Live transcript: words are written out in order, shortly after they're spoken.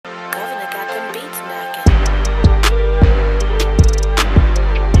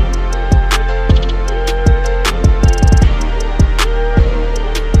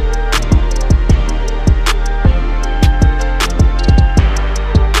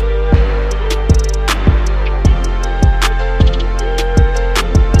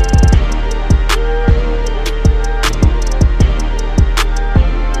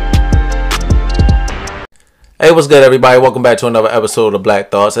Hey, what's good, everybody? Welcome back to another episode of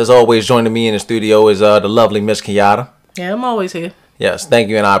Black Thoughts. As always, joining me in the studio is the lovely Miss Kenyatta. Yeah, I'm always here. Yes, thank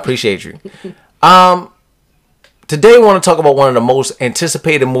you, and I appreciate you. Today, I want to talk about one of the most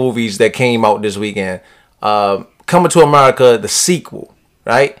anticipated movies that came out this weekend. Coming to America, the sequel,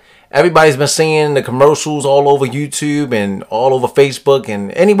 right? Everybody's been seeing the commercials all over YouTube and all over Facebook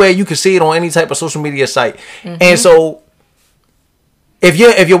and anywhere you can see it on any type of social media site. Mm-hmm. And so, if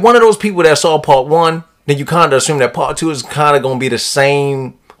you're one of those people that saw part one, then you kind of assume that part two is kind of going to be the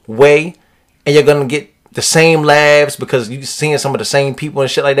same way, and you're going to get the same laughs because you're seeing some of the same people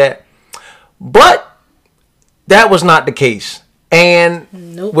and shit like that. But that was not the case. And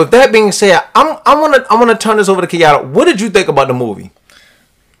with that being said, I'm gonna turn this over to Kenyatta. What did you think about the movie?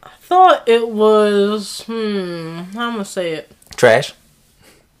 I thought it was how am I gonna say it? Trash.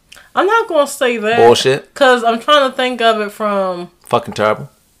 I'm not gonna say that. Bullshit. Cause I'm trying to think of it from fucking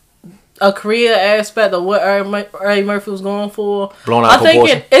terrible. A career aspect of what Eddie Murphy was going for. Blown out I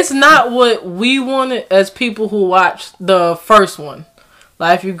think it's not what we wanted as people who watched the first one.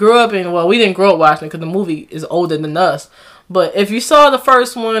 Like if you grew up in, well, we didn't grow up watching it because the movie is older than us. But if you saw the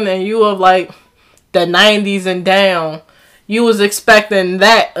first one and you were like the 90s and down, you was expecting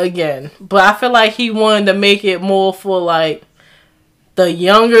that again. But I feel like he wanted to make it more for like the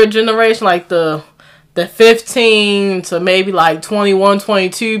younger generation, like the 15 to maybe like 21,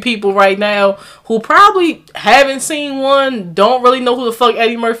 22 people right now who probably haven't seen one, don't really know who the fuck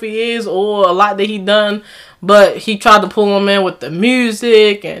Eddie Murphy is or a lot that he done. But he tried to pull them in with the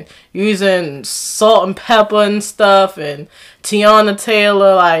music and using salt and pepper and stuff and Tiana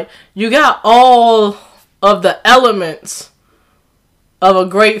Taylor. Like, you got all of the elements of a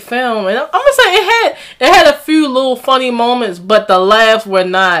great film. And I'm gonna say it had a few little funny moments, but the laughs were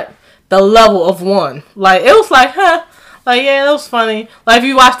not the level of one. Like, it was like, like, yeah, that was funny. Like, if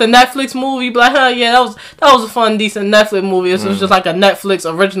you watch the Netflix movie, you be like, yeah, that was a fun, decent Netflix movie. This was just like a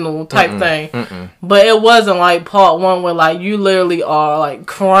Netflix original type thing. But it wasn't like part one where, like, you literally are, like,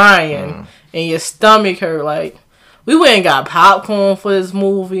 crying and your stomach hurt. Like, we went and got popcorn for this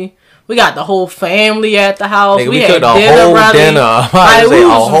movie. We got the whole family at the house. Nigga, we cooked a whole dinner. Like, we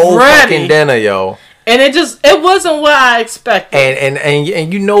was a whole ready. fucking dinner, yo. And it wasn't what I expected.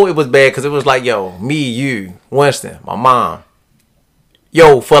 And you know it was bad because it was like, yo, me, you, Winston, my mom.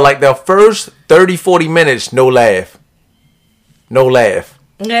 Yo, for like the first 30, 40 minutes, no laugh. No laugh.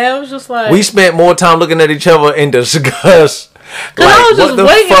 Yeah, it was just like... We spent more time looking at each other in disgust. Because I was just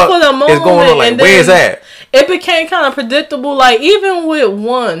waiting for the moment. Is going on? Like, where's that? It became kind of predictable. Like, even with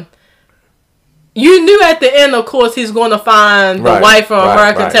one, you knew at the end, of course, he's going to find the wife from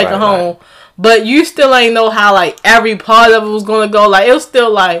America and take her home. But you still ain't know how, like, every part of it was going to go. Like, it was still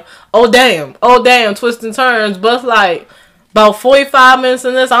like, oh, damn, twists and turns. But it's like, about 45 minutes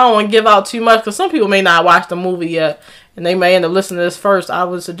in this, I don't want to give out too much. Because some people may not watch the movie yet. And they may end up listening to this first. I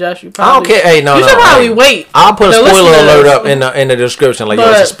would suggest you probably... I don't care. Hey, no, you should probably wait. I'll put a spoiler alert up in the description. Like,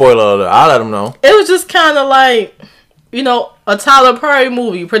 yo, it's a spoiler alert. I'll let them know. It was just kind of like, you know, a Tyler Perry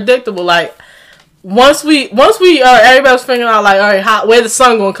movie. Predictable. Like, once we everybody was figuring out, like, all right, where the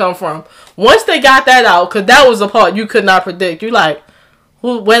sun going to come from. Once they got that out, because that was the part you could not predict. You like,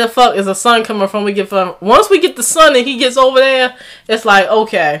 where the fuck is the sun coming from? Once we get the sun and he gets over there, it's like,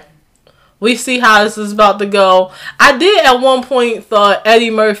 okay, we see how this is about to go. I did at one point thought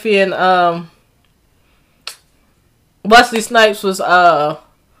Eddie Murphy and Wesley Snipes was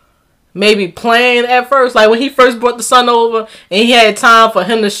maybe playing at first. Like when he first brought the sun over and he had time for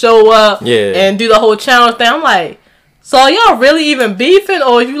him to show up and do the whole challenge thing. I'm like, so are y'all really even beefing,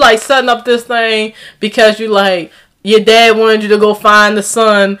 or are you like setting up this thing because you like your dad wanted you to go find the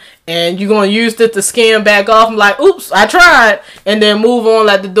sun and you're gonna use it to scam back off? I'm like, oops, I tried, and then move on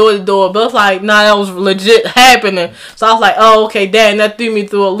like the door to door. But it's like, nah, that was legit happening. So I was like, oh, okay, dad, and that threw me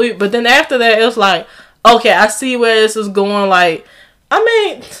through a loop. But then after that, it was like, okay, I see where this is going. Like, I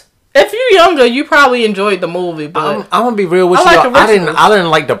mean, if you're younger, you probably enjoyed the movie, but I'm gonna be real with you. I didn't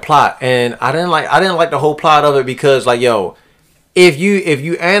like the plot, and I didn't like the whole plot of it because, like, yo, if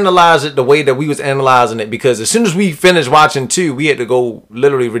you analyze it the way that we was analyzing it, because as soon as we finished watching 2, we had to go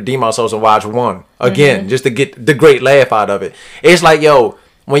literally redeem ourselves and watch 1 again just to get the great laugh out of it. It's like, yo,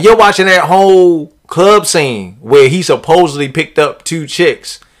 when you're watching that whole club scene where he supposedly picked up 2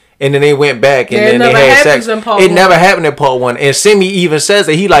 chicks. And then they went back and then they had sex. It never happened in part 1. And Simi even says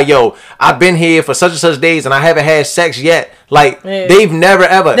that he like, yo, I've been here for such and such days and I haven't had sex yet. Like, they've never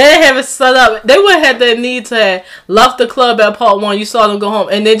ever. They didn't have it set up. They would have had the need to have left the club at part 1. You saw them go home.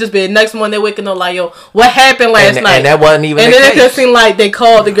 And then just be the next one they waking up like, yo, what happened last night? And that wasn't even and the case. And then it could seem like they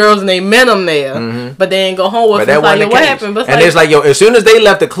called the girls and they met them there. But they didn't go home with them. Like, yo, what happened? But and it's like, yo, as soon as they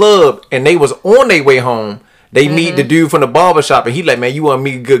left the club and they was on their way home, They meet the dude from the barbershop, and he like, man, you want to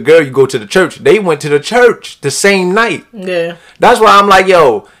meet a good girl, you go to the church. They went to the church the same night. Yeah. That's why I'm like,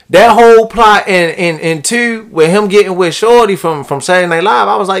 yo, that whole plot in 2 with him getting with Shorty from Saturday Night Live,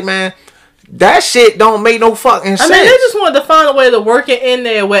 I was like, man, that shit don't make no fucking sense. I mean, they just wanted to find a way to work it in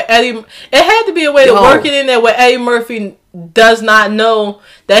there where Eddie... It had to be a way to work it in there where Eddie Murphy does not know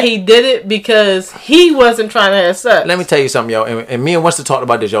that he did it because he wasn't trying to have sex. Let me tell you something, yo. And me and Winston talked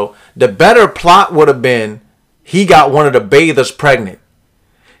about this, yo. The better plot would have been he got one of the bathers pregnant.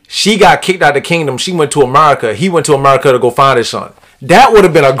 She got kicked out of the kingdom. She went to America. He went to America to go find his son. That would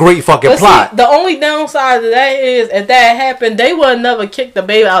have been a great fucking plot. See, the only downside to that is, if that happened, they would have never kicked the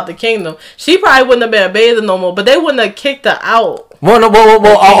baby out the kingdom. She probably wouldn't have been a bather no more, but they wouldn't have kicked her out. Well,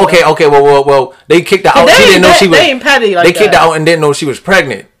 okay. Well, they kicked her out. She didn't know she was. They ain't petty like that. They kicked her out and didn't know she was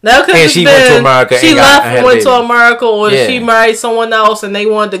pregnant. That could and she went to America. She left and went to America, or yeah. she married someone else and they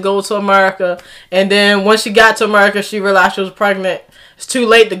wanted to go to America. And then when she got to America, she realized she was pregnant. It's too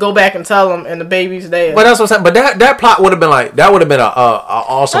late to go back and tell them, and the baby's there. But that's what I'm saying. But that plot would have been like, that would have been a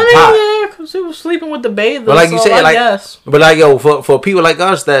awesome plot. Yeah, because she was sleeping with the bather. But like you said, like, guess. But like, yo, for people like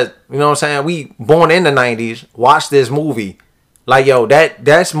us that, you know what I'm saying, we born in the 90s, watch this movie. Like, yo,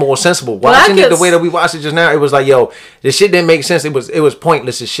 that's more sensible. Watching it the way that we watched it just now, it was like, yo, this shit didn't make sense. It was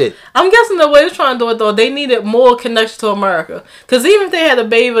pointless as shit. I'm guessing the way they're trying to do it, though, they needed more connection to America. Because even if they had a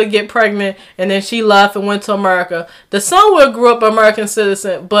baby get pregnant and then she left and went to America, the son would have grew up an American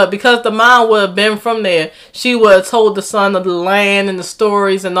citizen, but because the mom would have been from there, she would have told the son of the land and the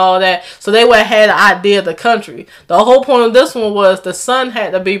stories and all that. So they would have had an idea of the country. The whole point of this one was the son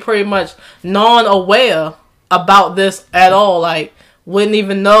had to be pretty much non-aware about this at all, like wouldn't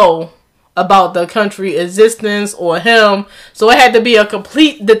even know about the country existence or him, so it had to be a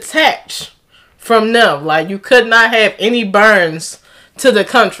complete detach from them. Like you could not have any burns to the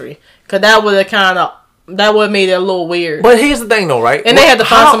country, because that would have made it a little weird. But here's the thing though, right? And they had to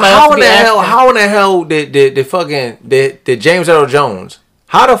find somebody else to be African. How in the hell did James Earl Jones,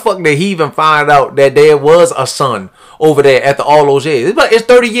 how the fuck did he even find out that there was a son over there after all those years? It's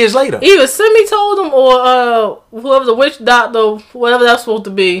 30 years later. Either Simi told him or whoever the witch doctor, whatever that's supposed to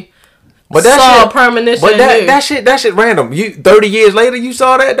be, but that saw shit, a premonition. But that shit random. You 30 years later you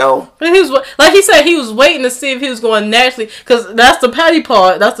saw that though? He was, like he said, he was waiting to see if he was going naturally, because that's the petty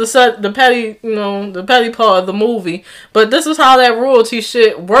part. That's the petty part of the movie. But this is how that royalty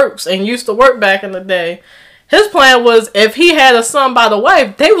shit works and used to work back in the day. His plan was, if he had a son by the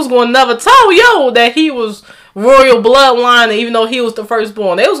wife, they was going to never tell that he was royal bloodline, even though he was the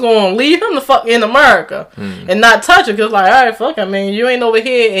firstborn. They was going to leave him the fuck in America and not touch him, because like, all right, fuck, I mean, you ain't over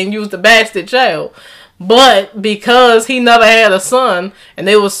here and you was the bastard child. But because he never had a son, and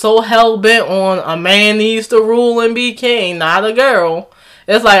they was so hell-bent on a man needs to rule and be king, not a girl,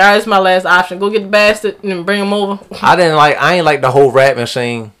 it's like, all right, it's my last option. Go get the bastard and bring him over. I ain't like the whole rap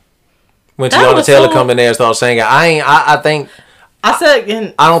machine. When Tiana Taylor come in there and start singing, I think I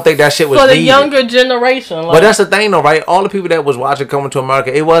don't think that shit was for the needed. younger generation. Like, but that's the thing, though, right? All the people that was watching Coming to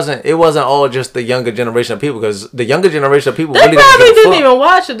America, it wasn't all just the younger generation of people, because the younger generation of people really didn't even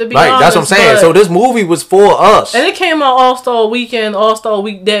watch it, to be honest. That's what I'm saying. So this movie was for us, and it came out All-Star Weekend, All-Star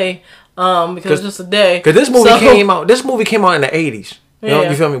Weekday, because it's just a day. Because this movie came out. This movie came out in the 80s. You know,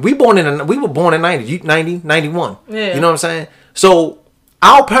 you feel me? We were born in 90, 91. Yeah. You know what I'm saying? So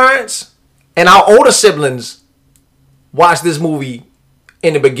our parents and our older siblings watched this movie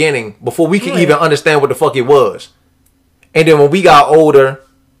in the beginning before we could even understand what the fuck it was. And then when we got older,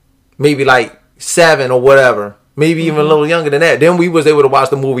 maybe like 7 or whatever, maybe even a little younger than that, then we was able to watch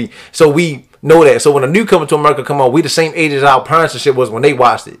the movie. So we know that. So when a new Coming to America come on, we the same age as our parents and shit was when they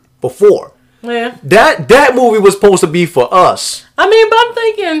watched it before. Yeah. That movie was supposed to be for us. I mean, but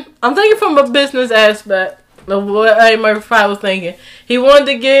I'm thinking from a business aspect of what Eddie Murphy was thinking. He wanted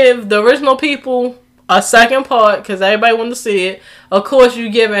to give the original people a second part because everybody wanted to see it. Of course, you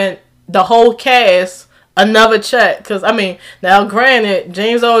giving the whole cast another check, because I mean, now granted,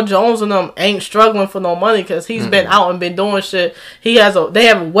 James Earl Jones and them ain't struggling for no money because he's been out and been doing shit. They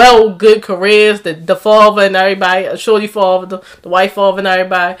have good careers. The father and everybody, Shorty father, the wife father and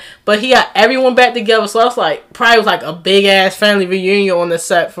everybody. But he got everyone back together, so it's like probably was like a big ass family reunion on the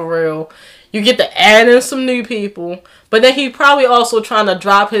set for real. You get to add in some new people, but then he probably also trying to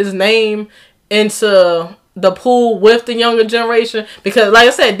drop his name into the pool with the younger generation, because like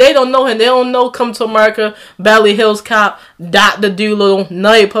I said, they don't know him. They don't know Come to America, Beverly Hills Cop, Dr. Doolittle,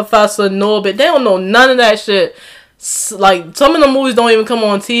 Nutty Professor, Norbit. They don't know none of that shit. Like, some of the movies don't even come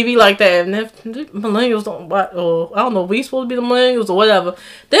on TV like that. And if millennials don't watch, or I don't know, we supposed to be the millennials or whatever,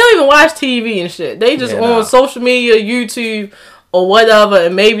 they don't even watch TV and shit. They just on social media, YouTube, or whatever,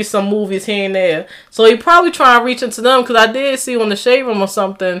 and maybe some movies here and there. So he probably trying to reach into them, because I did see on the Shade Room or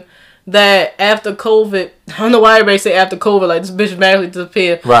something that after COVID, I don't know why everybody say after COVID, like this bitch magically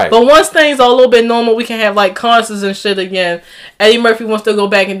disappeared. Right. But once things are a little bit normal, we can have like concerts and shit again. Eddie Murphy wants to go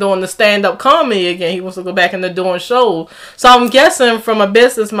back and doing the stand-up comedy again. He wants to go back into doing shows. So I'm guessing from a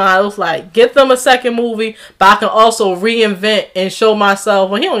business mind, it was like, get them a second movie, but I can also reinvent and show myself.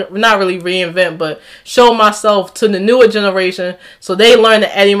 Well, he don't, not really reinvent, but show myself to the newer generation so they learn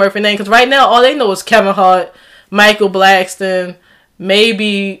the Eddie Murphy name. Because right now, all they know is Kevin Hart, Michael Blackston,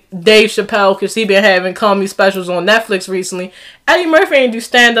 maybe Dave Chappelle, because he been having comedy specials on Netflix recently. Eddie Murphy ain't do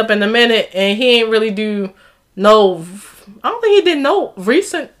stand-up in a minute, and he ain't really do no... I don't think he did no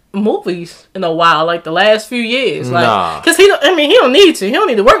recent movies in a while, like the last few years. Like, nah. Because he don't need to. He don't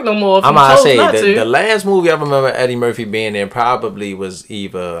need to work no more if I'm he about to chose say, not to. the last movie I remember Eddie Murphy being in probably was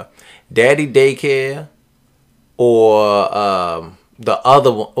either Daddy Daycare or... the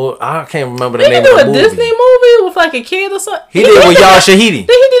other one, I can't remember the name of the movie. He did a Disney movie with like a kid or something. He did with Yara Shahidi.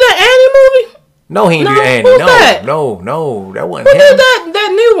 Did he do that Annie movie? No, he didn't do Annie. Who's No, that? no, that wasn't Who him. did that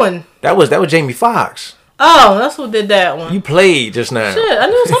new one? That was Jamie Foxx. Oh, that's who did that one. You played just now. Shit, I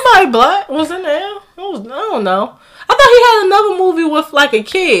knew somebody black was in there. I don't know. I thought he had another movie with like a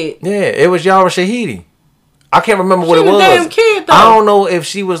kid. Yeah, it was Yara Shahidi. I can't remember what it was. Damn kid, though. I don't know if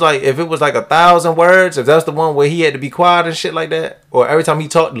she was like, if it was like 1,000 words, if that's the one where he had to be quiet and shit like that, or every time he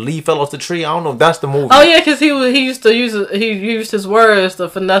talked, the leaf fell off the tree. I don't know if that's the movie. Oh yeah, because he used his words to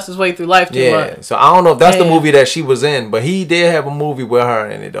finesse his way through life too much. Yeah, so I don't know if that's the movie that she was in, but he did have a movie with her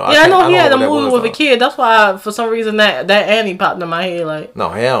in it though. Yeah, I know he had a movie with a kid. That's why for some reason that Annie popped in my head. Like, no,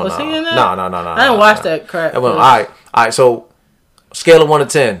 hell no. Was he in that? No. I didn't watch that crap. All right. So scale of 1 to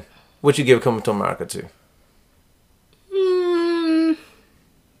 10, what you give Coming to America to?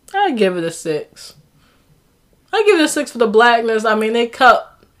 I'd give it a 6. I'd give it a 6 for the blackness. I mean, they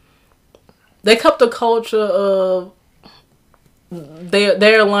kept the culture of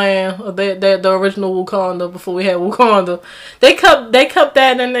their land, or the original Wakanda before we had Wakanda. They kept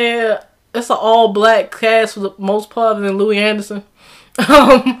that in there. It's an all black cast for the most part, other than Louis Anderson.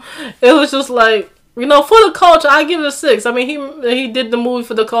 It was just like, you know, for the culture, I give it a 6. I mean, he did the movie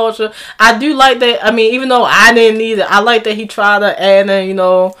for the culture. I do like that. I mean, even though I didn't need it, I like that he tried to add in, you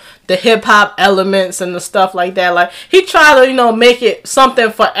know, the hip hop elements and the stuff like that. Like, he tried to, you know, make it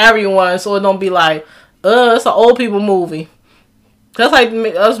something for everyone, so it don't be like, it's an old people movie. That's like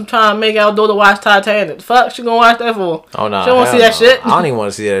us trying to make our daughter watch Titanic. The fuck she gonna watch that for? Oh no, she don't want to see that shit. I don't even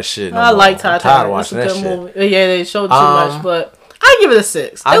want to see that shit. I like Titanic. I'm tired of watching that shit. Movie. Yeah, they showed too much, but I give it a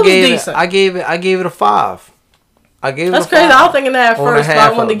 6. It was decent. I gave it a 5. That's crazy. I was thinking that at first, but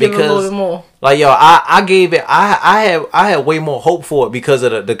I wanted to give it a little bit more. Like, yo, I gave it. I had way more hope for it because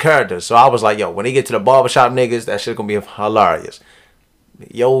of the characters. So I was like, yo, when they get to the barbershop niggas, that shit gonna be hilarious.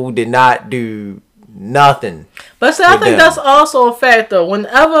 Yo did not do nothing. But see, I think that's also a factor.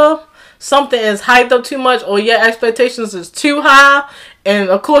 Whenever something is hyped up too much, or your expectations is too high, and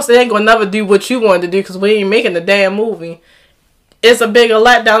of course they ain't gonna never do what you wanted to do because we ain't making the damn movie. It's a bigger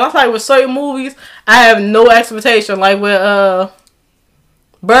letdown. That's like with certain movies, I have no expectation. Like with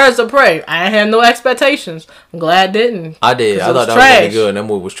Birds of Prey, I ain't had no expectations. I'm glad I didn't. I did. I thought that was really good. That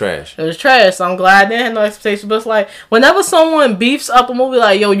movie was trash. It was trash, so I'm glad I didn't have no expectations. But it's like, whenever someone beefs up a movie,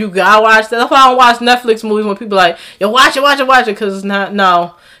 like, yo, you gotta watch that. That's why I don't watch Netflix movies when people like, yo, watch it. Because now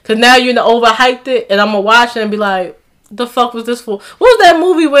you overhyped it, and I'm gonna watch it and be like, the fuck was this for? What was that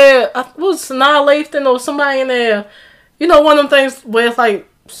movie where, what was Sanaa Lathan or somebody in there? You know, one of them things where it's like,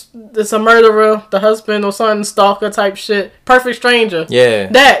 it's a murderer, the husband or son, stalker type shit. Perfect Stranger. Yeah.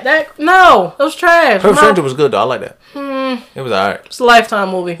 No, it was trash. Perfect Stranger was good though. I like that. It was alright. It's a Lifetime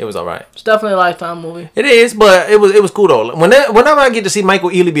movie. It was alright. It's definitely a Lifetime movie. It is, but it was cool though. Whenever I get to see Michael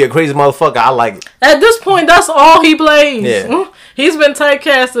Ealy be a crazy motherfucker, I like it. At this point, that's all he plays. Yeah. He's been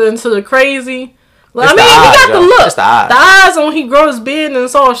typecasted into the crazy. He got the look. It's the eyes. The eyes when he grows his beard and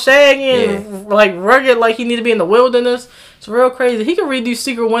it's all shaggy and like rugged, like he need to be in the wilderness. It's real crazy. He can redo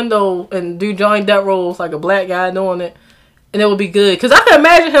Secret Window and do Johnny Depp roles like a black guy doing it, and it would be good. Cause I can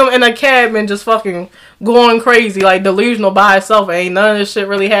imagine him in a cabin just fucking going crazy, like delusional by himself. Ain't none of this shit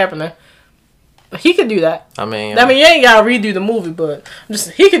really happening. He could do that. I mean, you ain't gotta redo the movie, but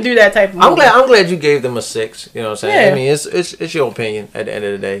he could do that type of movie. I'm glad you gave them a 6. You know what I'm saying? Yeah. I mean, it's your opinion at the end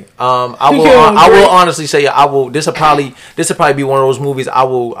of the day. I will honestly say this will probably be one of those movies I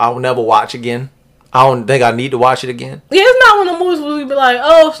will never watch again. I don't think I need to watch it again. Yeah, it's not one of the movies where we be like,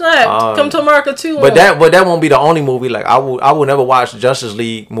 oh snap, Come to America 2. But that won't be the only movie. Like I will never watch Justice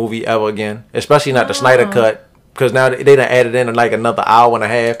League movie ever again, especially not the Snyder cut. because now they done added in like another hour and a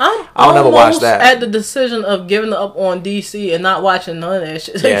half. I'll never watch that. At the decision of giving up on DC and not watching none of that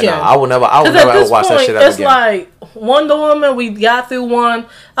shit again. Yeah, no, I will never ever watch that shit ever it's again. like Wonder Woman, we got through one.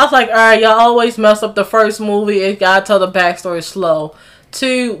 I was like, all right, y'all always mess up the first movie. It gotta tell the backstory slow.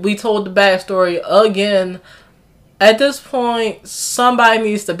 2, we told the backstory again. At this point, somebody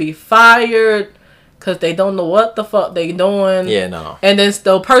needs to be fired because they don't know what the fuck they doing. Yeah, no. And then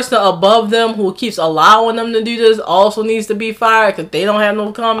the person above them who keeps allowing them to do this also needs to be fired because they don't have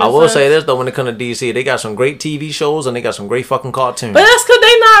no common sense. I will say this though, when it comes to DC, they got some great TV shows and they got some great fucking cartoons. But that's because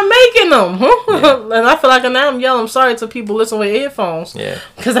they not making them. Yeah. And I feel like now I'm yelling sorry to people listening with earphones. Yeah.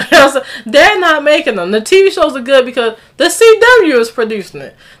 Because they're not making them. The TV shows are good because the CW is producing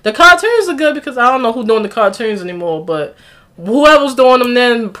it. The cartoons are good because I don't know who's doing the cartoons anymore, but whoever's doing them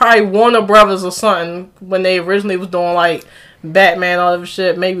then, probably Warner Brothers or something, when they originally was doing like Batman, all that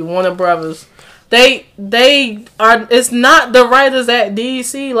shit, maybe Warner Brothers. They are, it's not the writers at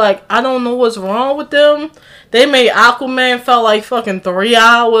DC. Like, I don't know what's wrong with them. They made Aquaman felt like fucking 3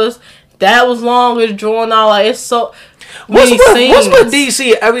 hours. That was long, it's drawn out. Like, it's so... What's with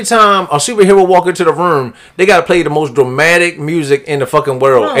DC? Every time a superhero walk into the room, they gotta play the most dramatic music in the fucking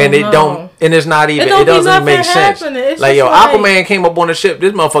world, and it don't, and it's not even, it doesn't even make sense. Like, yo, Aquaman came up on the ship.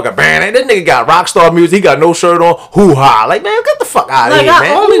 This motherfucker, man, this nigga got rock star music. He got no shirt on. Hoo ha! Like, man, get the fuck out of here, man.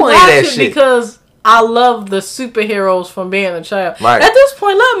 I only watch it because I love the superheroes from being a child. Right. At this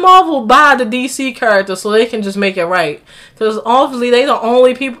point, let Marvel buy the DC character so they can just make it right. Because obviously they're the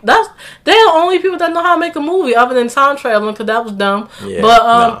only people that know how to make a movie other than time traveling. Because that was dumb. Yeah, but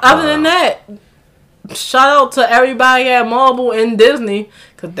other than that, shout out to everybody at Marvel and Disney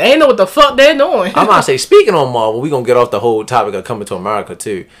because they know what the fuck they're doing. I'm about to say, speaking on Marvel, we gonna get off the whole topic of Coming to America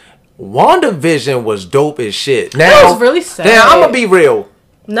too. WandaVision was dope as shit. Now, that was really sad. Now I'm gonna be real.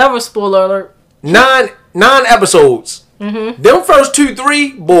 Never spoiler alert. 9 episodes. Mm-hmm. Them first 2,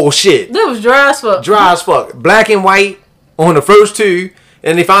 3, bullshit. That was dry as fuck. Dry as fuck. Black and white on the first 2,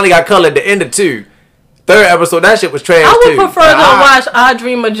 and they finally got color at the end of 2. 3rd episode, that shit was trash too. I would prefer to watch I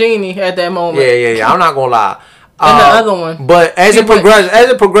Dream of Jeannie at that moment. Yeah. I'm not gonna lie. And the other one. But as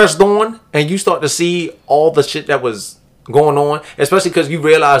it progressed on, and you start to see all the shit that was going on, especially because you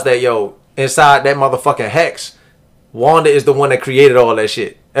realize that, yo, inside that motherfucking hex, Wanda is the one that created all that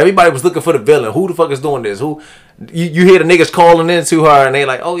shit. Everybody was looking for the villain. Who the fuck is doing this? Who? You hear the niggas calling into her and they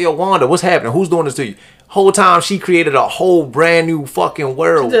like, oh, yo, Wanda, what's happening? Who's doing this to you? Whole time she created a whole brand new fucking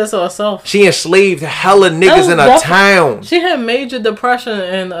world. She did so herself. She enslaved hella niggas in a town. She had major depression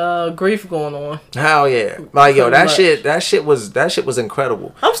and grief going on. Hell yeah. Like, yo, that shit was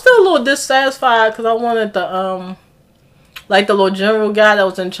incredible. I'm still a little dissatisfied because I wanted the like the little general guy that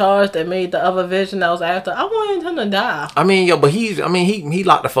was in charge that made the other Vision that was after. I wanted him to die. I mean, yo, but he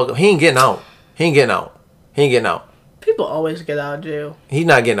locked the fuck up. He ain't getting out. People always get out of jail. He's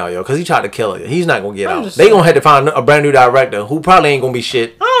not getting out, yo, because he tried to kill her. He's not going to get out. They going to have to find a brand new director who probably ain't going to be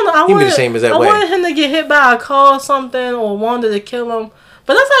shit. I don't know. He be the same as that way. I wanted him to get hit by a car or something or wanted to kill him.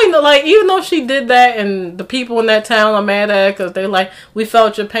 But that's how you know, like, even though she did that and the people in that town are mad at her because they're like, we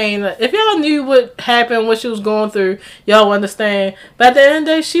felt your pain. If y'all knew what happened, what she was going through, y'all understand. But at the end of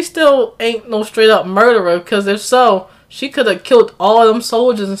the day, she still ain't no straight up murderer because if so, she could have killed all them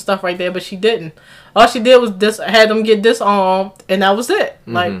soldiers and stuff right there, but she didn't. All she did was had them get disarmed, and that was it.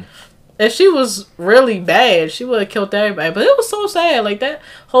 Mm-hmm. Like, if she was really bad, she would have killed everybody. But it was so sad. Like, that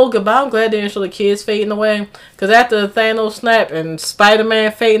whole goodbye, I'm glad they didn't show the kids fading away. Because after Thanos snap and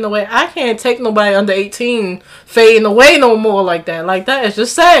Spider-Man fading away, I can't take nobody under 18 fading away no more like that. Like, that is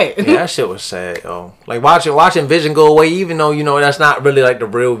just sad. Yeah, that shit was sad, yo. Like, watching Vision go away, even though, you know, that's not really, like, the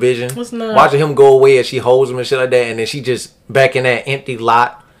real Vision. It's not. Watching him go away and she holds him and shit like that, and then she just back in that empty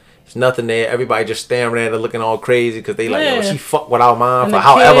lot. Nothing there. Everybody just staring at her, looking all crazy because they like, yo, she fucked with our mom for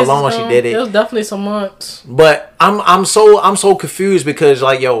however long she did it. It was definitely some months. But I'm so confused because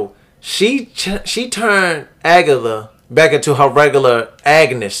like, yo, she turned Agatha back into her regular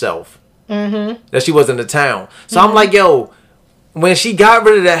Agnes self that she was in the town. So I'm like, yo, when she got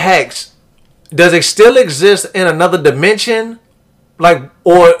rid of the hex, does it still exist in another dimension? Like,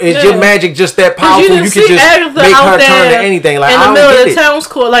 or is your magic just that powerful? You can just Agatha make her turn to anything. Like, in the middle of the town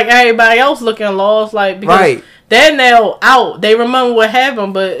square, like everybody else looking lost. Like, because they're now out. They remember what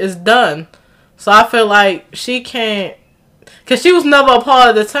happened, but it's done. So I feel like she can't, because she was never a part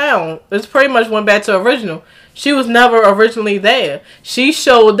of the town. It's pretty much went back to original. She was never originally there. She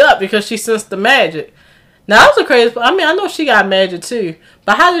showed up because she sensed the magic. Now that was a crazy. I mean, I know she got magic too,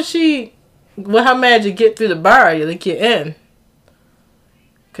 but how did she, with her magic, get through the barrier to get in?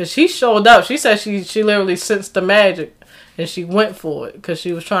 Because she showed up. She said she literally sensed the magic. and she went for it because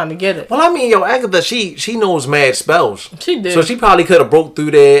she was trying to get it. Well, I mean, yo, Agatha, she knows mad spells. She did. So she probably could have broke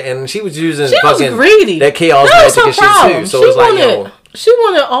through there, and she was using She was greedy. that chaos magic and shit too. So it's like, yo, she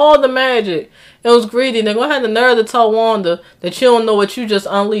wanted all the magic. It was greedy. They're gonna have the nerve to tell Wanda that you don't know what you just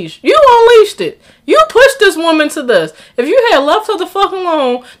unleashed. You unleashed it. You pushed this woman to this. If you had left her the fuck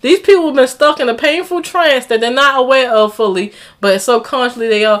alone, these people have been stuck in a painful trance that they're not aware of fully, but subconsciously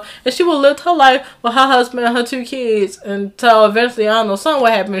they are. And she would have lived her life with her husband and her 2 kids until eventually, I don't know, something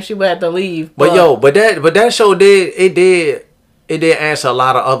would happen and she would have to leave. But that show did answer a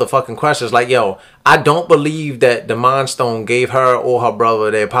lot of other fucking questions. Like, yo, I don't believe that the Mind Stone gave her or her brother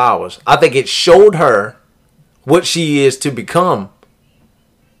their powers. I think it showed her what she is to become.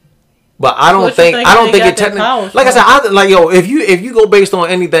 But I don't think it technically. Like I said, if you go based on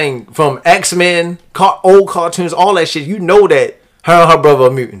anything from X-Men, old cartoons, all that shit, you know that her and her brother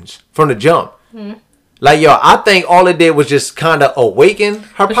are mutants from the jump. Mm-hmm. Like, yo, I think all it did was just kind of awaken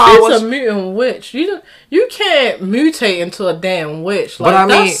her powers. She's a mutant witch. You can't mutate into a damn witch. Like, but I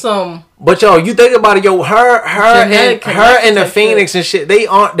mean, that's some. But yo, you think about it, yo, her and the Phoenix and shit, they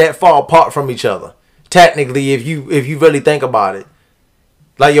aren't that far apart from each other. Technically, if you really think about it,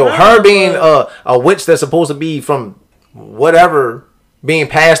 like, yo, her being a witch that's supposed to be from whatever, being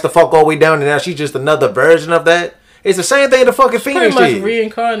passed the fuck all the way down, and now she's just another version of that. It's the same thing the fucking Phoenix pretty much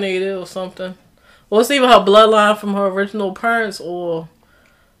reincarnated or something. Well, it's either her bloodline from her original parents or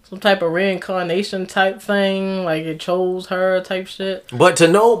some type of reincarnation type thing, like it chose her type shit. But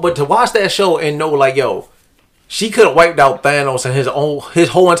to watch that show and know, like, yo, she could have wiped out Thanos and his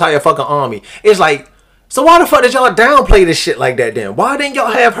whole entire fucking army. It's like, so why the fuck did y'all downplay this shit like that then? Why didn't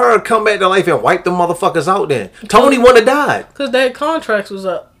y'all have her come back to life and wipe them motherfuckers out then? Tony wouldn't have died. Because their contracts was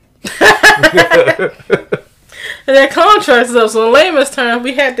up. And their contracts was up. So in layman's terms,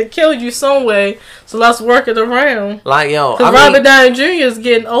 we had to kill you some way. So let's work it around. Like, yo, because Robert Downey Jr. is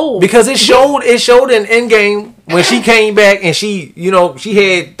getting old. Because it showed in Endgame when she came back and she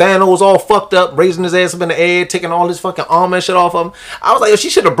had Thanos all fucked up, raising his ass up in the air, taking all his fucking armor and shit off of him. I was like, yo, she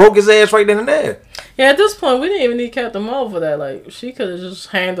should have broke his ass right then and there. Yeah, at this point, we didn't even need Captain Marvel for that. Like, she could have just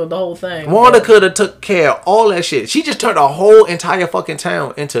handled the whole thing. Wanda could have took care of all that shit. She just turned a whole entire fucking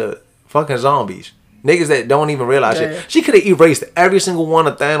town into fucking zombies. Niggas that don't even realize shit. She could have erased every single one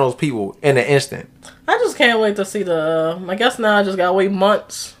of Thanos' people in an instant. I just can't wait to see I guess now I just gotta wait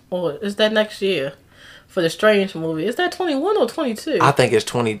months. Or is that next year? For the Strange movie. Is that 21 or 22? I think it's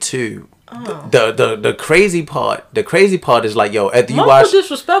 22. Oh. The crazy part is like, yo, after you watch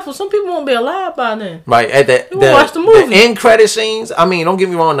disrespectful, some people won't be alive by then. Right, at watch the movie. The end credit scenes, I mean, don't get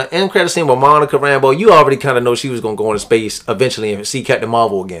me wrong, the end credit scene with Monica Rambeau, you already kind of know she was gonna go into space eventually and see Captain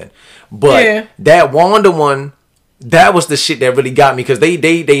Marvel again. But that Wanda one, that was the shit that really got me, because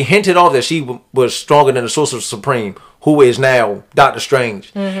they hinted off that she was stronger than the Sorcerer Supreme, who is now Doctor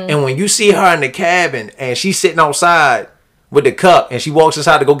Strange. Mm-hmm. And when you see her in the cabin and she's sitting outside with the cup and she walks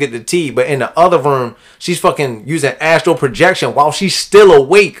inside to go get the tea, but in the other room she's fucking using astral projection while she's still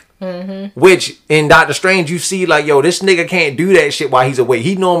awake. Mm-hmm. Which in Doctor Strange you see, like, yo, this nigga can't do that shit while he's awake.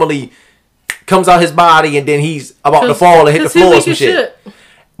 He normally comes out his body and then he's about to fall and hit the floor or some shit.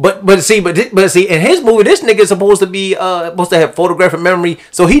 But see, in his movie, this nigga is supposed to have photographic memory,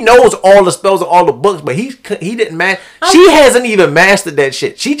 so he knows all the spells of all the books, but he didn't master. She hasn't even mastered that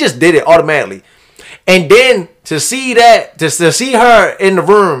shit. She just did it automatically. And then to see her in the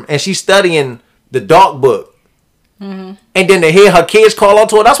room and she's studying the dark book, mm-hmm. and then to hear her kids call out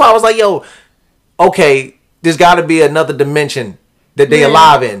to her, that's why I was like, yo, okay, there's got to be another dimension that they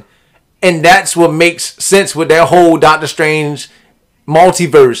alive in, and that's what makes sense with that whole Doctor Strange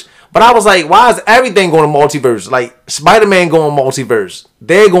multiverse. But I was like, why is everything going to multiverse? Like, Spider-Man going multiverse,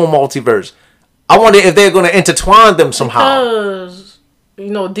 they're going multiverse. I wonder if they're going to intertwine them somehow. Because,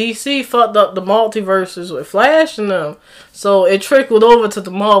 DC fucked up the multiverses with Flash and them, so it trickled over to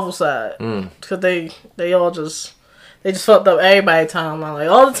the Marvel side. Because they all just fucked up everybody's timeline. Like,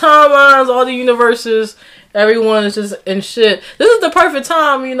 all the timelines, all the universes, everyone is just in shit. This is the perfect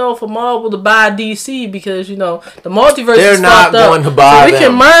time, for Marvel to buy DC, because, the multiverse is fucked up. They're not going to buy them. We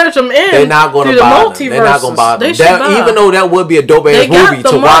can merge them in. They're not going to buy them. They're not going to buy them. Even though that would be a dope ass movie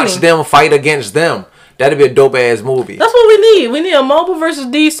to watch them fight against them. That'd be a dope ass movie. That's what we need. We need a Marvel versus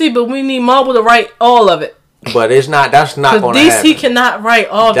DC, but we need Marvel to write all of it. But that's not going to happen. DC cannot write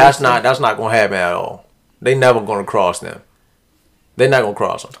all of it. That's not going to happen at all. They never going to cross them. They're not going to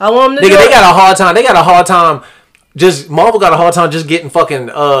cross them. I want them to they got a hard time. Marvel got a hard time just getting fucking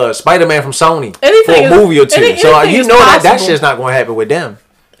Spider-Man from Sony for a movie or two. So you know that shit's not going to happen with them.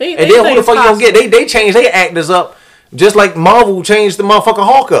 And then who the fuck you going to get? They change their actors up just like Marvel changed the motherfucking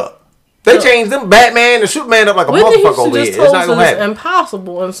Hulk up. They changed them Batman and Superman up like a Whitney motherfucker over here. It's not gonna happen.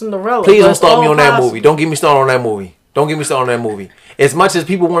 Impossible and Cinderella. Please don't start me on that movie. Don't get me started on that movie. Don't get me started on that movie. As much as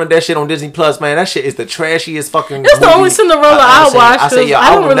people wanted that shit on Disney Plus, man, that shit is the trashiest fucking. It's the only Cinderella I watched.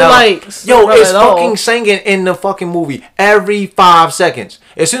 I don't really like Cinderella. Yo, it's fucking singing in the fucking movie every 5 seconds.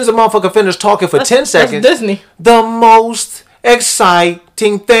 As soon as the motherfucker finished talking for 10 seconds, that's Disney. The most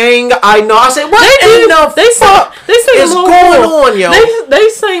exciting thing I know. I said, what the fuck is going on, yo? They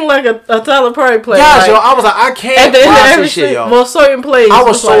sing like a Tyler Perry play. Yeah, like, yo, I was like, I can't watch this shit, yo. Well, certain plays. I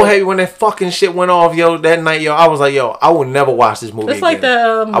was so happy when that fucking shit went off, yo, that night, yo. I was like, yo, I will never watch this movie It's like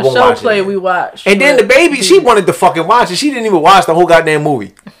the show play we watched. And then the baby, she wanted to fucking watch it. She didn't even watch the whole goddamn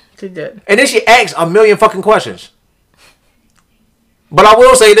movie. She did. And then she asked a million fucking questions. But I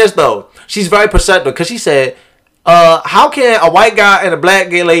will say this, though. She's very perceptive because she said, how can a white guy and a black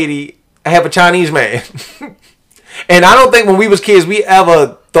gay lady have a Chinese man? And I don't think when we was kids we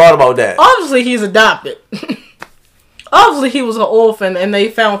ever thought about that. Obviously he's adopted. Obviously he was an orphan and they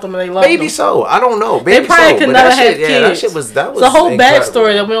found him and they loved him. Maybe so. I don't know. They probably could never have kids. Yeah, that shit was it's a whole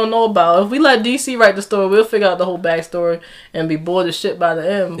backstory that we don't know about. If we let DC write the story, we'll figure out the whole backstory and be bored as shit by the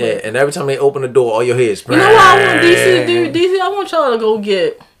end. But, yeah, and every time they open the door, all your heads. You know what I want DC to do? DC, I want y'all to go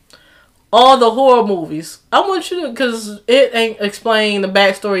get all the horror movies. I want you to, because it ain't explain the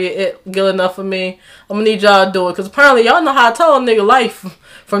backstory of it good enough for me. I'm going to need y'all to do it, because apparently y'all know how to tell a nigga life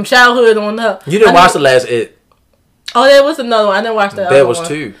from childhood on up. You didn't watch the last It. Oh, there was another one. I didn't watch that There was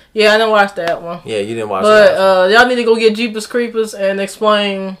 2. Yeah, I didn't watch that one. Yeah, you didn't watch that. But y'all need to go get Jeepers Creepers and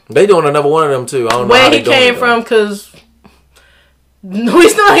explain. They doing another one of them, too. I don't know where he came from, because we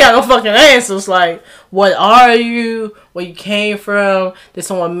still ain't got no fucking answers. Like, what are you? Where you came from? Did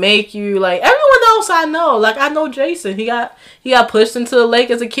someone make you? Like, everyone else I know. Like, I know Jason. He got pushed into the lake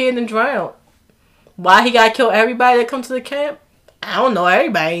as a kid and drowned. Why he got killed? Everybody that come to the camp? I don't know.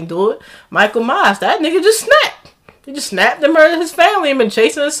 Everybody ain't do it. Michael Myers, that nigga just snapped. He just snapped and murdered his family and been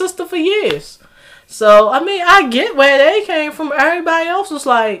chasing his sister for years. So, I mean, I get where they came from. Everybody else was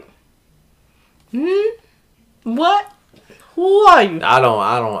like, what? Who are you? I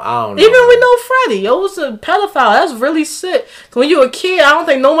don't know. Even with no Freddy, yo was a pedophile. That's really sick. When you a kid, I don't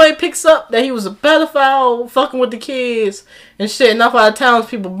think nobody picks up that he was a pedophile, fucking with the kids and shit. Enough out of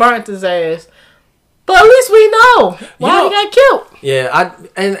townspeople burnt his ass. But at least we know why he got killed. Yeah, I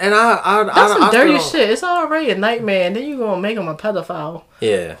that's some dirty shit. It's already a nightmare, and then you gonna make him a pedophile.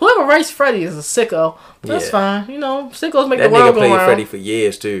 Yeah. Whoever writes Freddy is a sicko. That's fine. You know, sickos make the world go round. That nigga played Freddy for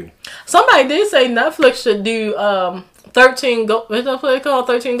years too. Somebody did say Netflix should do 13 Ghosts, where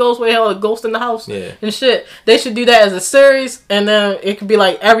they have a ghost in the house and shit. They should do that as a series, and then it could be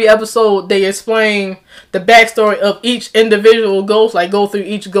like every episode they explain the backstory of each individual ghost, like go through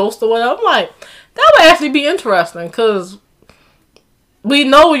each ghost or whatever. I'm like, that would actually be interesting, because we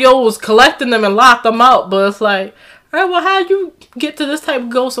know yo was collecting them and locked them out, but it's like, alright, well, how you get to this type of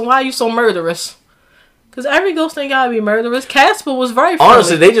ghost and why are you so murderous? Because every ghost ain't gotta be murderous. Casper was very friendly.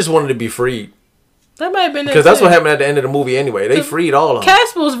 Honestly, they just wanted to be freed. That might have been because that's what happened at the end of the movie anyway. They freed all of them.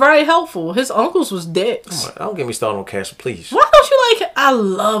 Casper was very helpful. His uncles was dicks. Don't get me started on Casper, please. Why don't you like it? I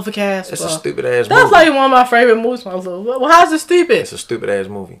love Casper. It's a stupid ass movie. That's like one of my favorite movies. Well, how's it stupid? It's a stupid ass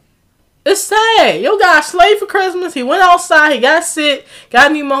movie. It's sad. Yo got a slave for Christmas. He went outside. He got sick,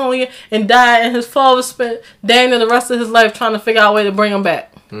 got pneumonia, and died. And his father spent damn near the rest of his life trying to figure out a way to bring him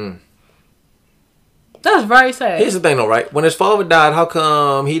back. That's very sad. Here's the thing, though, right? When his father died, how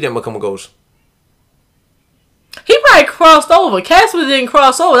come he didn't become a ghost? He probably crossed over. Casper didn't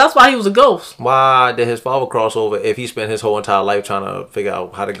cross over. That's why he was a ghost. Why did his father cross over if he spent his whole entire life trying to figure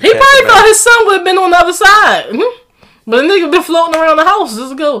out how to get He probably thought his son would have been on the other side. But the nigga been floating around the house.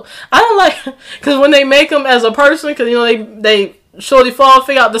 Just go. I don't like, because when they make him as a person, because, you know, they shorty fall,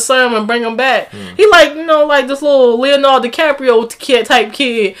 figure out the serum and bring him back. He like, you know, like this little Leonardo DiCaprio type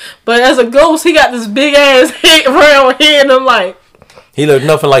kid. But as a ghost, he got this big ass head around head, and I'm like, he looked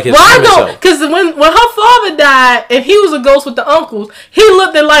nothing like his son. Well, I know, because when her father died and he was a ghost with the uncles, he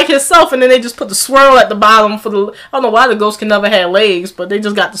looked like himself, and then they just put the swirl at the bottom for the. I don't know why the ghost can never have legs, but they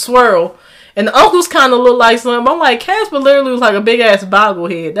just got the swirl. And the uncles kind of look like something. I'm like, Casper literally was like a big ass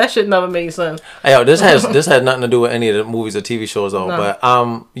bogglehead. That shit never made sense. Hey, yo, this has nothing to do with any of the movies or TV shows though. No.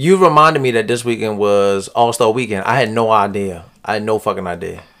 But you reminded me that this weekend was All-Star Weekend. I had no idea. I had no fucking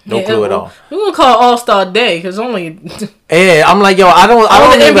idea. No clue at all. We're gonna call it All-Star Day because only. Yeah, I'm like, yo, I don't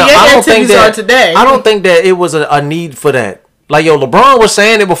think that it was a need for that. Like, yo, LeBron was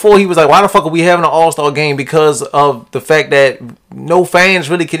saying it before. He was like, why the fuck are we having an all-star game? Because of the fact that no fans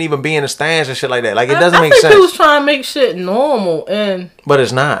really can even be in the stands and shit like that. Like, it doesn't make sense. I think he was trying to make shit normal. But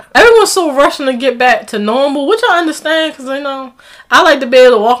it's not. Everyone's so rushing to get back to normal, which I understand. Because, you know, I like to be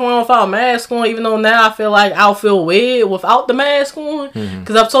able to walk around without a mask on. Even though now I feel like I'll feel weird without the mask on.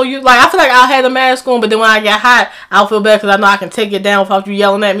 Because I've told you, like, I feel like I'll have the mask on. But then when I get hot, I'll feel bad because I know I can take it down without you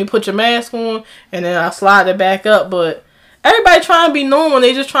yelling at me, put your mask on. And then I'll slide it back up. But everybody trying to be normal.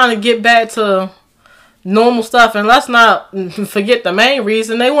 They just trying to get back to normal stuff. And let's not forget the main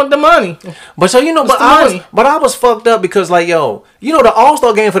reason. They want the money. But so, you know, I was fucked up because, like, yo, you know, the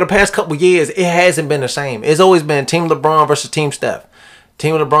All-Star game for the past couple years, it hasn't been the same. It's always been Team LeBron versus Team Steph.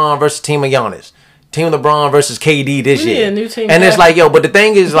 Team LeBron versus Team of Giannis. Team LeBron versus KD this year. New team and it's like, yo, but the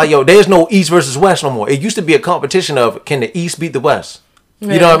thing is, like, yo, there's no East versus West no more. It used to be a competition of, can the East beat the West?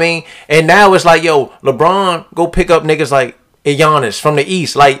 You know what I mean? And now it's like, yo, LeBron, go pick up niggas like Giannis from the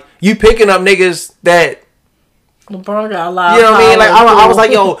East. Like, you picking up niggas that LeBron got a lot. You know what I mean? Like, I was like,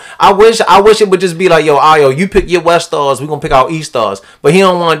 yo, I wish it would just be like, yo, you pick your West stars, we gonna pick our East stars. But he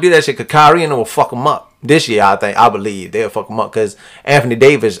don't want to do that shit because Kyrie and them will fuck him up this year. I believe they'll fuck him up because Anthony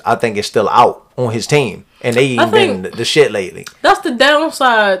Davis, I think, is still out on his team, and they ain't been the shit lately. That's the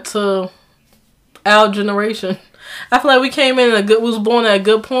downside to our generation. I feel like we came in we was born at a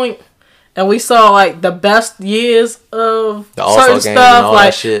good point, and we saw like the best years of certain stuff,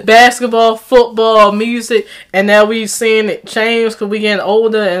 like basketball, football, music, and now we seeing it change because we getting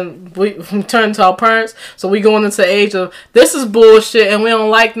older and we turn to our parents, so we going into the age of this is bullshit and we don't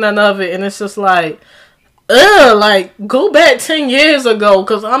like none of it, and it's just like, like, go back 10 years ago,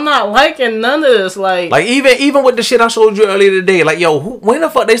 because I'm not liking none of this. Like even with the shit I showed you earlier today, like, yo, when the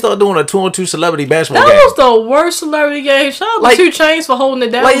fuck they start doing a 2-on-2 celebrity basketball game? That was the worst celebrity game. Shout out to 2 Chainz for holding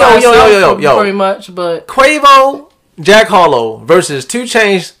it down. Like, yo, pretty much. But Quavo, Jack Harlow versus 2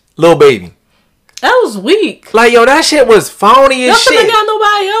 Chainz, Lil Baby. That was weak. Like, yo, that shit was phony as shit. Y'all got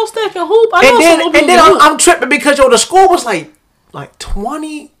nobody else that can hoop. And then I'm tripping because, yo, the score was like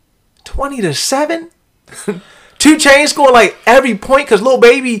 20-7. 2 Chainz scored like every point because Lil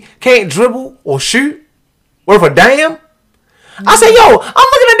Baby can't dribble or shoot worth a damn. I said, yo, I'm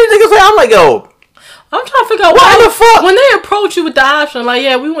looking at these niggas. I'm like, yo, I'm trying to figure out why the fuck when they approach you with the option, like,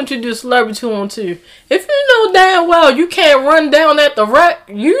 yeah, we want you to do celebrity 2-on-2. If you know damn well you can't run down at the rack,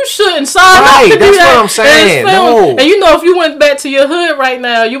 you shouldn't sign up to do that. That's what I'm saying. No. And you know, if you went back to your hood right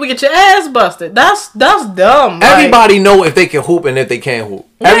now, you would get your ass busted. That's dumb. Everybody know if they can hoop and if they can't hoop.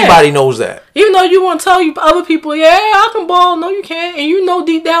 Yeah. Everybody knows that. Even though you want to tell other people, yeah, I can ball. No, you can't. And you know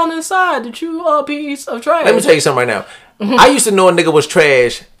deep down inside that you are a piece of trash. Let me tell you something right now. I used to know a nigga was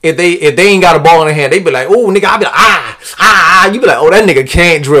trash if they ain't got a ball in their hand. They be like, oh, nigga, I be like, you be like, oh, that nigga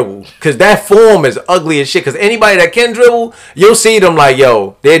can't dribble. Because that form is ugly as shit. Because anybody that can dribble, you'll see them like,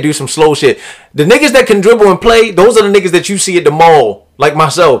 yo, they do some slow shit. The niggas that can dribble and play, those are the niggas that you see at the mall, like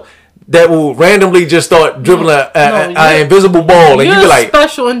myself, that will randomly just start dribbling an invisible ball. And you be like,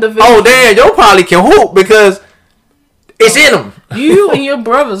 special individual. Oh, damn, you probably can hoop because it's in them. You and your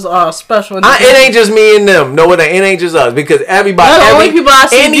brothers are special. It ain't just me and them. No, it ain't just us. Because everybody, people I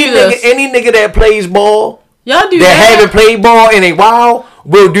see any nigga that plays ball, y'all do that haven't played ball in a while,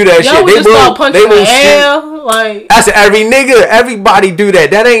 will do that y'all shit. They will punch the air. Like, I said, everybody do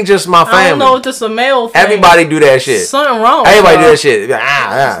that. That ain't just my family. I don't know if this a male thing. Everybody do that shit. Something wrong. Everybody do that shit. You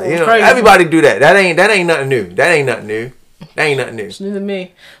know, everybody do that. That ain't nothing new. That ain't nothing new. It's new to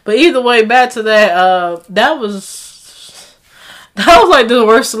me. But either way, back to that. That was like the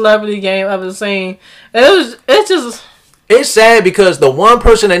worst celebrity game I've ever seen. It's sad because the one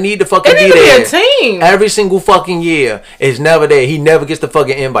person that need to fucking be there a team every single fucking year is never there. He never gets the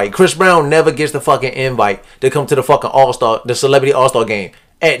fucking invite. Chris Brown never gets the fucking invite to come to the fucking the celebrity All-Star game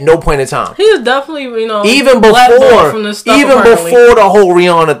at no point in time. He was definitely, even before the whole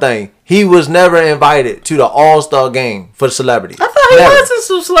Rihanna thing, he was never invited to the All-Star game for the celebrity. I thought he was in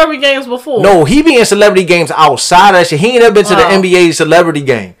some celebrity games before. No, he be in celebrity games outside that shit. He ain't never been to the NBA celebrity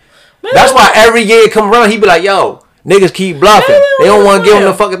game. Man, that's why every year it come around, he be like, yo, niggas keep bluffing. They don't want to give him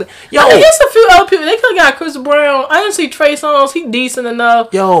the fucking... Yo, there's a few other people. They could have got Chris Brown. I didn't see Trey Songz. He decent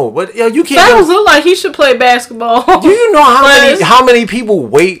enough. But you can't... That look like he should play basketball. Do you know how many people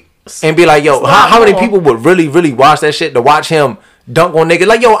wait and be like, yo, how many people would really, really watch that shit to watch him dunk on niggas?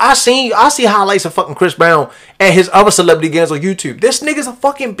 Like, yo, I see highlights of fucking Chris Brown and his other celebrity games on YouTube. This nigga's a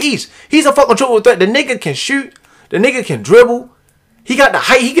fucking beast. He's a fucking triple threat. The nigga can shoot. The nigga can dribble. He got the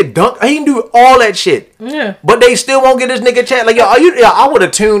height. He can dunk. He can do all that shit. Yeah. But they still won't get this nigga chat. Like, yo, I would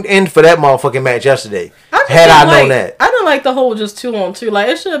have tuned in for that motherfucking match yesterday. Had I known that. I didn't like the whole just 2-on-2. Like,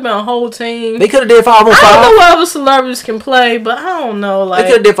 it should have been a whole team. They could have did 5-on-5. I don't know what other celebrities can play, but I don't know. Like,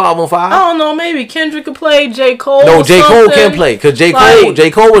 they could have did 5-on-5. I don't know. Maybe Kendrick could play. J. Cole. No, J. Cole something. can play because J.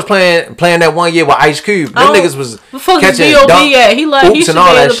 Cole was playing that 1 year with Ice Cube. Them niggas was catching B.O.B. at. He should be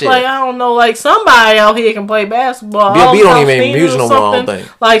able to shit. play. I don't know. Like, somebody out here can play basketball. B.O.B. don't even make music no more. I don't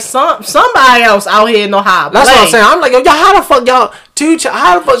think. Like somebody else out here know how to play. That's what I'm saying. I'm like, yo, how the fuck y'all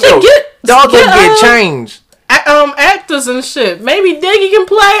how the fuck y'all can get changed? Actors and shit. Maybe Diggy can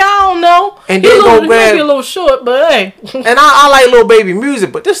play. I don't know. And then he might be a little short, but hey. And I like Lil Baby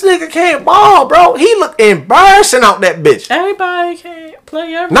music, but this nigga can't ball, bro. He look embarrassing out that bitch. Everybody can't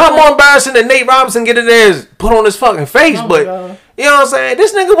play everything. Not more embarrassing than Nate Robinson getting his put on his fucking face, but God. you know what I'm saying?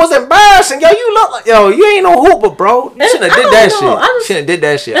 This nigga was embarrassing. Yo, you look like you ain't no hooper, bro. You shouldn't have did that shit. Shouldn't have did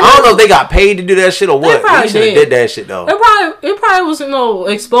that shit. I don't know if they got paid to do that shit or what. They should have did that shit though. It probably wasn't no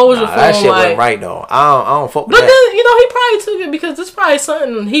exposure for that him. Shit like, wasn't right though. I don't fuck with but that. then he probably took it because it's probably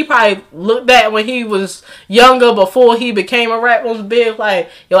something he probably looked at when he was younger before he became a rap was big. Like,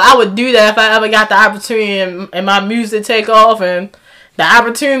 yo, I would do that if I ever got the opportunity and my music take off and the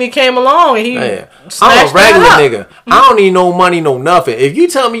opportunity came along and he I'm a regular nigga. I don't need no money, no nothing. If you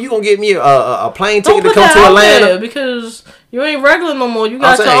tell me you gonna get me a plane ticket to come to Atlanta, because you ain't regular no more. You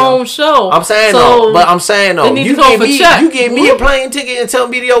got your own show. I'm saying you give me a plane ticket and tell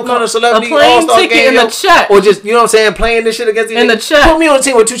me to come to Celebrity All-Star game, in the check, or just you know what I'm saying, playing this shit against in the check. Put me on the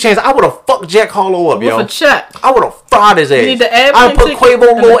team with 2 Chainz. I would have fucked Jack Harlow up, yo. With a check. I would have fried his ass. You need the I put Quavo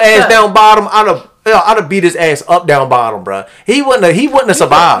little ass down bottom. I'd have beat his ass up down bottom, bro. He wouldn't have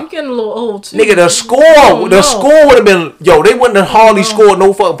survived. You getting a little old too. Nigga, the score would have been, yo, they wouldn't have hardly scored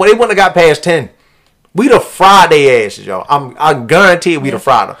no fucking, but they wouldn't have got past 10. We'd have fried their asses, yo. I guarantee we'd have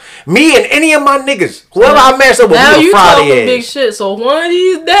fried them. Me and any of my niggas, whoever I mess up with, we'd have fried their ass. Big shit. So one of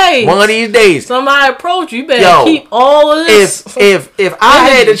these days, somebody approach you, better keep all of this. If I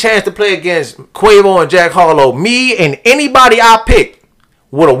had the chance to play against Quavo and Jack Harlow, me and anybody I picked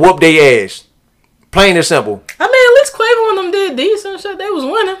would have whooped their ass. Plain and simple. I mean, at least Quavo and them did decent shit. They was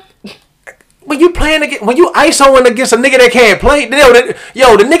winning. When you ISOing against a nigga that can't play, the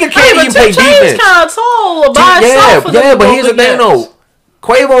nigga can't even play defense. Kind of tall by himself. Yeah, but here's the thing though,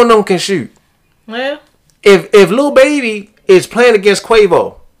 Quavo and them can shoot. Yeah. If Lil Baby is playing against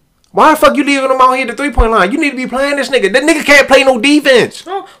Quavo, why the fuck you leaving him out here at the 3-point line? You need to be playing this nigga. That nigga can't play no defense.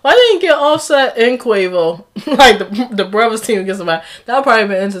 Oh, why didn't you get Offset and Quavo like the brothers team against somebody? That would probably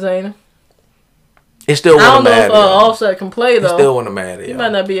been entertaining. It still wouldn't matter. I don't know if Offset can play though. It still wouldn't matter. He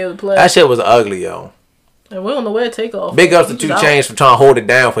might not be able to play. That shit was ugly, yo. And we don't know where to take off. Big ups to 2 Chainz for trying to hold it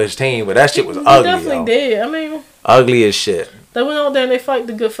down for his team, but that shit was ugly. Definitely did. I mean, ugly as shit. They went out there and they fight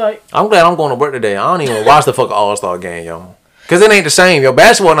the good fight. I'm glad I'm going to work today. I don't even watch the fucking All-Star game, yo. Cause it ain't the same, yo.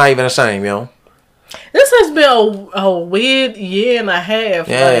 Basketball not even the same, yo. This has been a weird year and a half.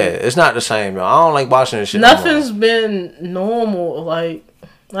 Yeah, it's not the same, yo. I don't like watching this shit. Nothing's been normal. Like,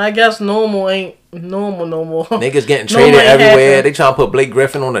 I guess normal ain't normal no more. Niggas getting traded everywhere. They trying to put Blake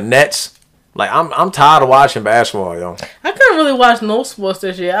Griffin on the Nets. Like, I'm tired of watching basketball, yo. I couldn't really watch no sports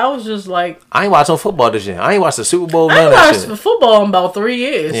this year. I was just like... I ain't watched no football this year. I ain't watched the Super Bowl, none of that shit. I ain't watched football in about 3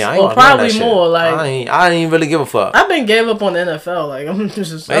 years. Yeah, I ain't watched probably more. Like, I didn't even really give a fuck. I've been gave up on the NFL. Like, I'm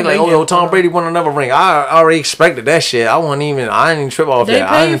just... They like, Tom Brady won another ring. I already expected that shit. I didn't even trip off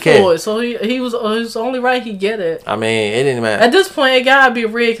that. I didn't care. For it, so he was only right he get it. I mean, it didn't matter. At this point, it gotta be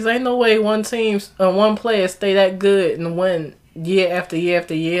rigged because ain't no way one team and one player stay that good and win year after year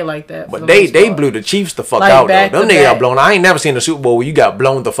after year like that. But they blew the Chiefs the fuck out though. Them niggas got blown. I ain't never seen a Super Bowl where you got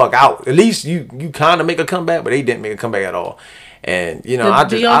blown the fuck out. At least you kind of make a comeback, but they didn't make a comeback at all. And you know, I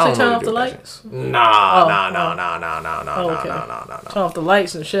don't know. Turn off the lights? Nah. Turn off the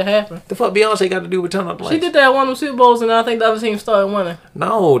lights and shit happen. The fuck Beyonce got to do with turn off the lights? She did that at one of the Super Bowls, and I think the other team started winning.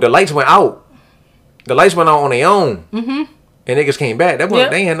 No, the lights went out. The lights went out on their own. And niggas came back. They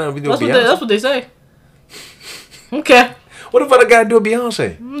ain't had nothing to do with Beyonce. That's what they say. Okay. What the fuck I gotta do with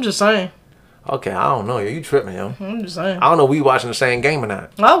Beyonce? I'm just saying. Okay, I don't know. You tripping, yo. I'm just saying. I don't know if we watching the same game or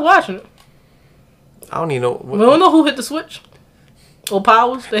not. I was watching it. I don't even know. We don't know who hit the switch. Or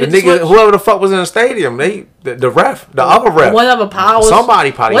Powers. The nigga, whoever the fuck was in the stadium, the ref, the other ref. Whatever Powers.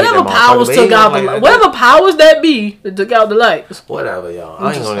 Somebody probably hit them Powers took out the lights. Whatever Powers that be that took out the lights. Whatever, y'all.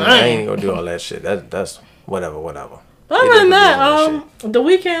 I ain't gonna do all that shit. That's whatever. Other than that, the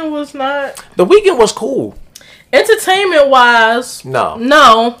weekend was not. The weekend was cool. Entertainment wise,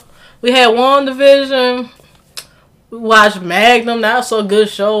 no. We had WandaVision. We watched Magnum. That's a good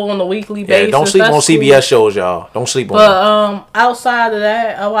show on a weekly basis. Yeah, don't sleep on CBS shows, y'all. Don't sleep on them. But outside of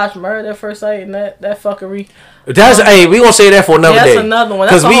that, I watched Murder at First Sight and that fuckery. That's hey, we gonna say that for another day. That's another one.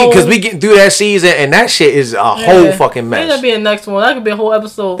 Because we getting through that season and that shit is a whole fucking mess. That'll be a next one. That could be a whole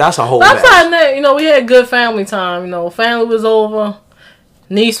episode. That's a whole mess. Outside of that, we had good family time. Family was over,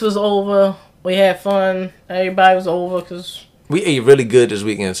 niece was over. We had fun. Everybody was over because we ate really good this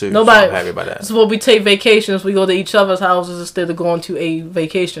weekend too. Nobody. So I'm happy about that. So when we take vacations, we go to each other's houses instead of going to a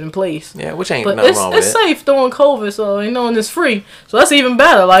vacation place. Yeah, which ain't nothing wrong with it. It's safe during COVID, so and it's free. So that's even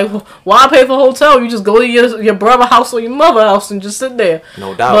better. Like, why pay for a hotel? You just go to your brother's house or your mother's house and just sit there.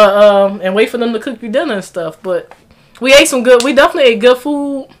 No doubt. But and wait for them to cook you dinner and stuff. But we ate some good. We definitely ate good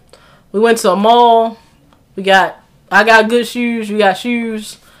food. We went to a mall. I got good shoes. You got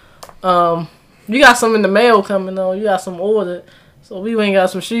shoes. You got some in the mail coming though. You got some ordered. So we went and got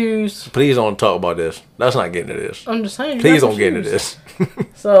some shoes. Please don't talk about this. Let's not get into this. I'm just saying. Please don't get into this.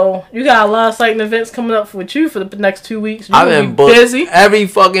 So you got a lot of exciting events coming up with you for the next 2 weeks. You're I've been busy every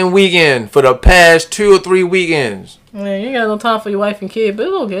fucking weekend for the past 2 or 3 weekends. Man, you ain't got no time for your wife and kid, but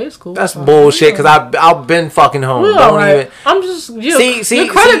it's okay. It's cool. That's bullshit because I've been fucking home. Don't even. I'm just your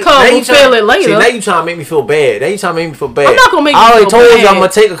credit card will fail it later. See, now you trying to make me feel bad. I'm not gonna make you I already feel told bad. you I'm gonna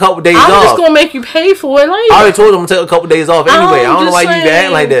take a couple days off. I'm just gonna make you pay for it later. I already told you I'm gonna take a couple days off anyway. I don't know why you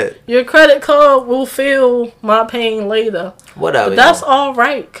acting like that. Your credit card will feel my pain later. Whatever. But that's all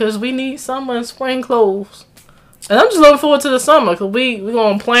right because we need summer and spring clothes, and I'm just looking forward to the summer because we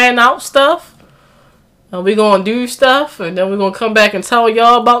gonna plan out stuff. And we're going to do stuff, and then we're going to come back and tell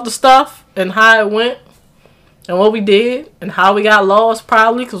y'all about the stuff and how it went and what we did and how we got lost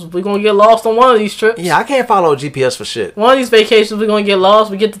probably because we're going to get lost on one of these trips. Yeah, I can't follow GPS for shit. One of these vacations, we're going to get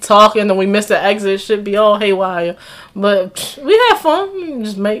lost. We get to talking, and we miss the exit. It should be all haywire. But we had fun.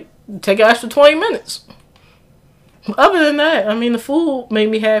 Just take an extra 20 minutes. Other than that, the food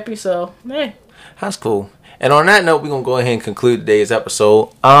made me happy, so, hey. That's cool. And on that note, we're going to go ahead and conclude today's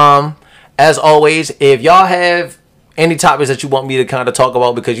episode. As always, if y'all have any topics that you want me to kind of talk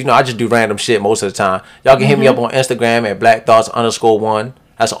about, because I just do random shit most of the time, y'all can hit me up on Instagram at blackthoughts_1.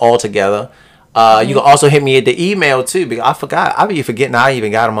 That's all together. You can also hit me at the email too, because I forgot. I be forgetting I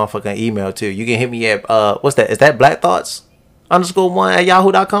even got a motherfucking email too. You can hit me at what's that? Is that blackthoughts_1 at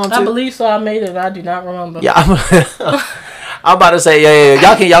yahoo.com too? I believe so. I made it. I do not remember. Yeah. I'm about to say, yeah.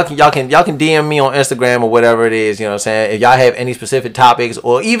 Y'all can DM me on Instagram or whatever it is. You know what I'm saying? If y'all have any specific topics,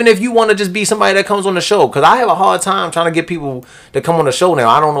 or even if you want to just be somebody that comes on the show, because I have a hard time trying to get people to come on the show now.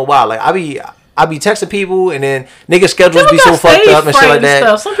 I don't know why. Like I be texting people, and then niggas' schedules be so fucked up and shit like that.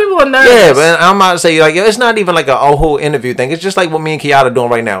 Stuff. Some people are nervous. Yeah, but I'm about to say it's not even like a whole interview thing. It's just like what me and Kiara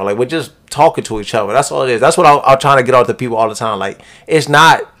doing right now. Like we're just talking to each other. That's all it is. That's what I'm trying to get out to people all the time. Like it's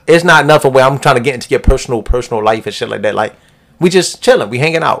not nothing where I'm trying to get into your personal life and shit like that. Like. We just chilling. We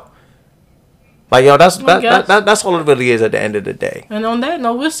hanging out. Like, yo, that's all it really is at the end of the day. And on that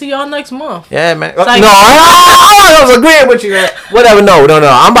note, we'll see y'all next month. Yeah, man. I was agreeing with you, man. Whatever. No.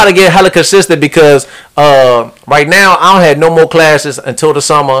 I'm about to get hella consistent because right now I don't have no more classes until the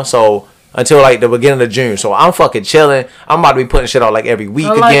summer. So until like the beginning of June. So I'm fucking chilling. I'm about to be putting shit out like every week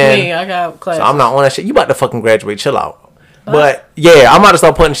again. Me, I got classes. So I'm not on that shit. You about to fucking graduate. Chill out. But yeah, I'm about to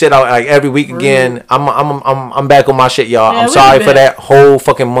start putting shit out like every week again. I'm back on my shit, y'all. I'm sorry for that whole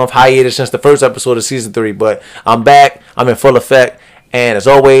fucking month hiatus since the first episode of season 3, but I'm back. I'm in full effect. And as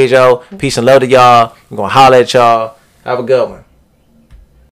always, yo, peace and love to y'all. I'm gonna holler at y'all. Have a good one.